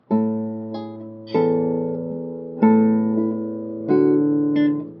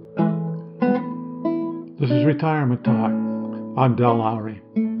Retirement Talk. I'm Del Lowry.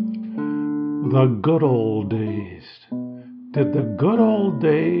 The good old days. Did the good old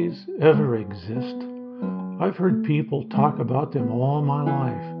days ever exist? I've heard people talk about them all my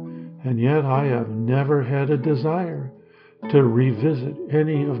life, and yet I have never had a desire to revisit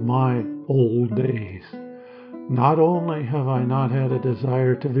any of my old days. Not only have I not had a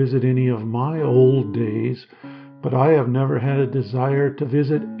desire to visit any of my old days, but I have never had a desire to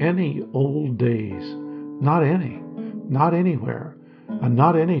visit any old days. Not any. Not anywhere. And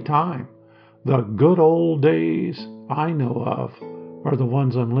not any time. The good old days I know of are the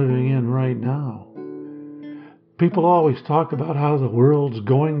ones I'm living in right now. People always talk about how the world's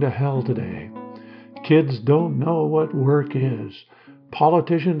going to hell today. Kids don't know what work is.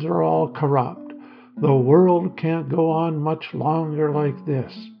 Politicians are all corrupt. The world can't go on much longer like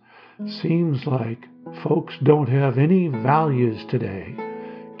this. Seems like folks don't have any values today.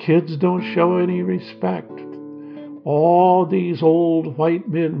 Kids don't show any respect. All these old white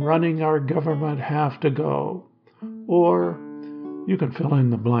men running our government have to go. Or you can fill in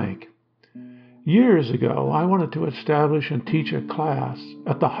the blank. Years ago, I wanted to establish and teach a class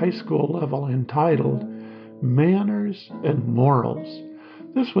at the high school level entitled Manners and Morals.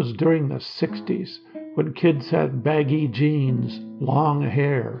 This was during the 60s, when kids had baggy jeans, long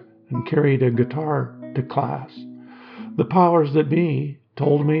hair, and carried a guitar to class. The powers that be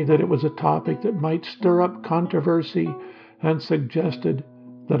told me that it was a topic that might stir up controversy and suggested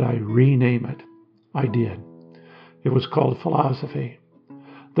that I rename it. I did. It was called Philosophy.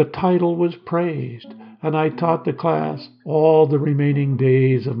 The title was praised, and I taught the class all the remaining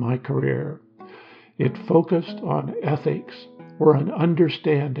days of my career. It focused on ethics, or an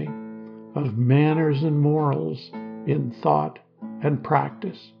understanding of manners and morals in thought and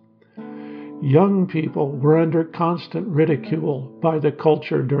practice. Young people were under constant ridicule by the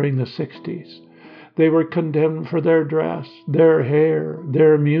culture during the 60s. They were condemned for their dress, their hair,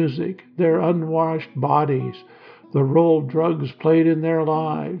 their music, their unwashed bodies, the role drugs played in their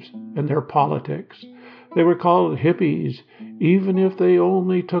lives, and their politics. They were called hippies, even if they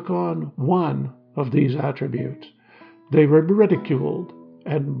only took on one of these attributes. They were ridiculed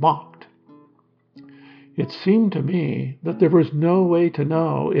and mocked. It seemed to me that there was no way to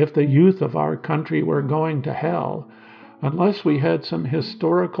know if the youth of our country were going to hell unless we had some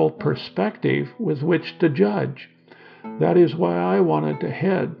historical perspective with which to judge. That is why I wanted to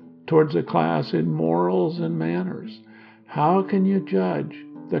head towards a class in morals and manners. How can you judge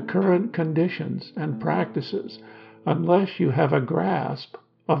the current conditions and practices unless you have a grasp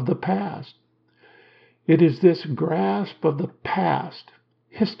of the past? It is this grasp of the past,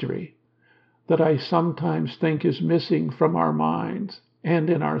 history, that I sometimes think is missing from our minds and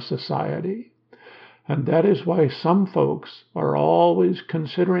in our society. And that is why some folks are always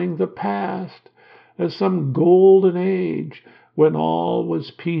considering the past as some golden age when all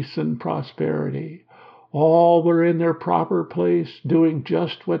was peace and prosperity. All were in their proper place, doing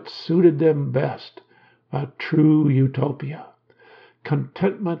just what suited them best. A true utopia.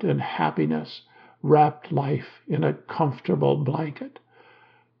 Contentment and happiness wrapped life in a comfortable blanket.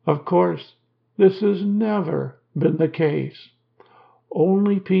 Of course, this has never been the case.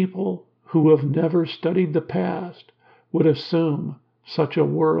 Only people who have never studied the past would assume such a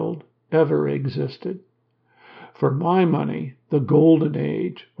world ever existed. For my money, the golden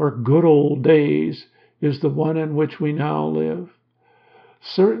age, or good old days, is the one in which we now live.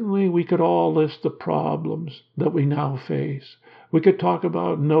 Certainly we could all list the problems that we now face. We could talk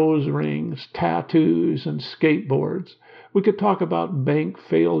about nose rings, tattoos, and skateboards. We could talk about bank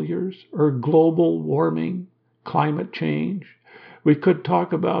failures or global warming, climate change. We could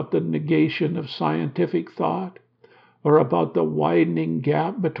talk about the negation of scientific thought, or about the widening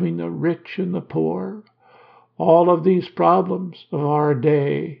gap between the rich and the poor. All of these problems of our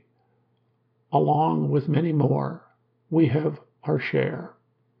day, along with many more, we have our share.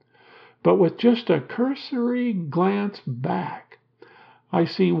 But with just a cursory glance back, I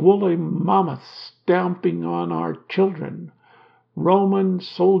see woolly mammoths stamping on our children, Roman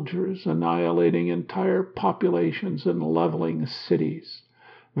soldiers annihilating entire populations and leveling cities,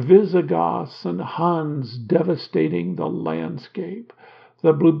 Visigoths and Huns devastating the landscape,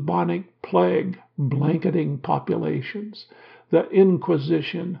 the bubonic plague blanketing populations, the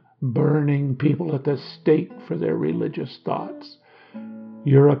Inquisition burning people at the stake for their religious thoughts,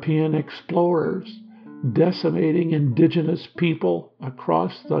 European explorers decimating indigenous people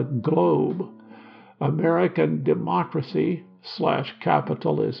across the globe, American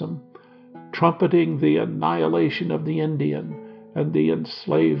democracy/capitalism trumpeting the annihilation of the Indian and the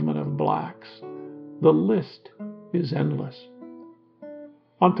enslavement of blacks. The list is endless.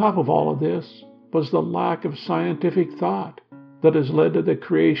 On top of all of this, was the lack of scientific thought that has led to the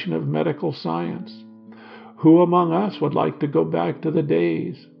creation of medical science. Who among us would like to go back to the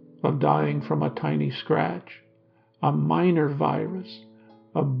days of dying from a tiny scratch, a minor virus,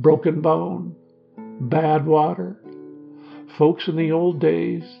 a broken bone, bad water? Folks in the old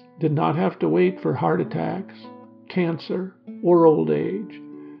days did not have to wait for heart attacks, cancer, or old age.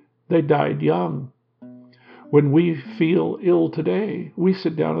 They died young. When we feel ill today, we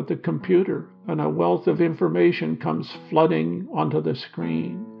sit down at the computer and a wealth of information comes flooding onto the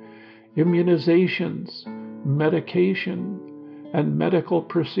screen. Immunizations, medication, and medical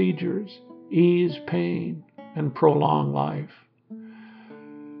procedures ease pain and prolong life.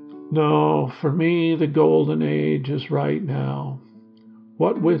 No, for me, the golden age is right now.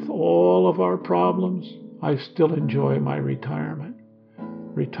 What with all of our problems, I still enjoy my retirement.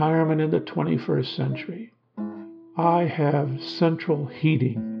 Retirement in the 21st century. I have central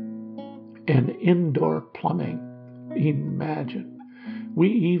heating and indoor plumbing. Imagine. We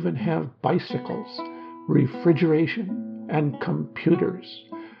even have bicycles, refrigeration, and computers.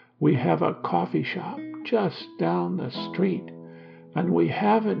 We have a coffee shop just down the street, and we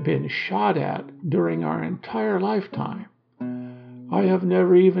haven't been shot at during our entire lifetime. I have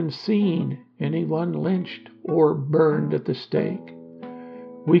never even seen anyone lynched or burned at the stake.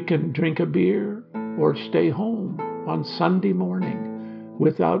 We can drink a beer or stay home on Sunday morning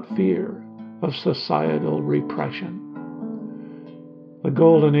without fear of societal repression. The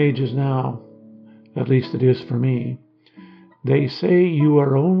golden age is now, at least it is for me. They say you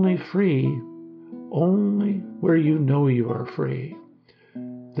are only free only where you know you are free.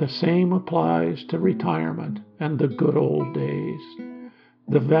 The same applies to retirement and the good old days.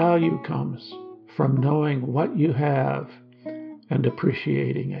 The value comes from knowing what you have and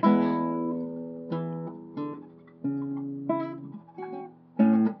appreciating it.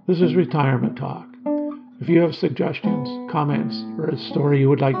 This is Retirement Talk. If you have suggestions, comments, or a story you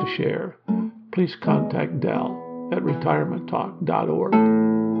would like to share, please contact Del at retirementtalk.org.